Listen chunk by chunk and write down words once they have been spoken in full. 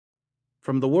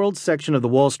From the World section of the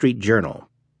Wall Street Journal.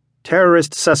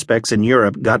 Terrorist suspects in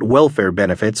Europe got welfare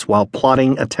benefits while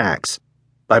plotting attacks.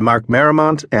 By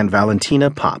Maremont and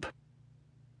Valentina.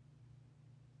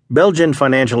 Belgian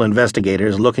financial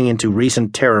investigators looking into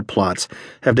recent terror plots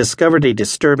have discovered a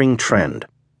disturbing trend.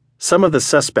 Some of the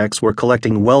suspects were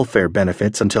collecting welfare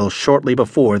benefits until shortly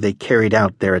before they carried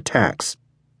out their attacks.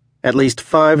 At least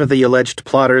 5 of the alleged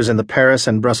plotters in the Paris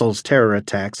and Brussels terror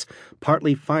attacks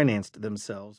partly financed themselves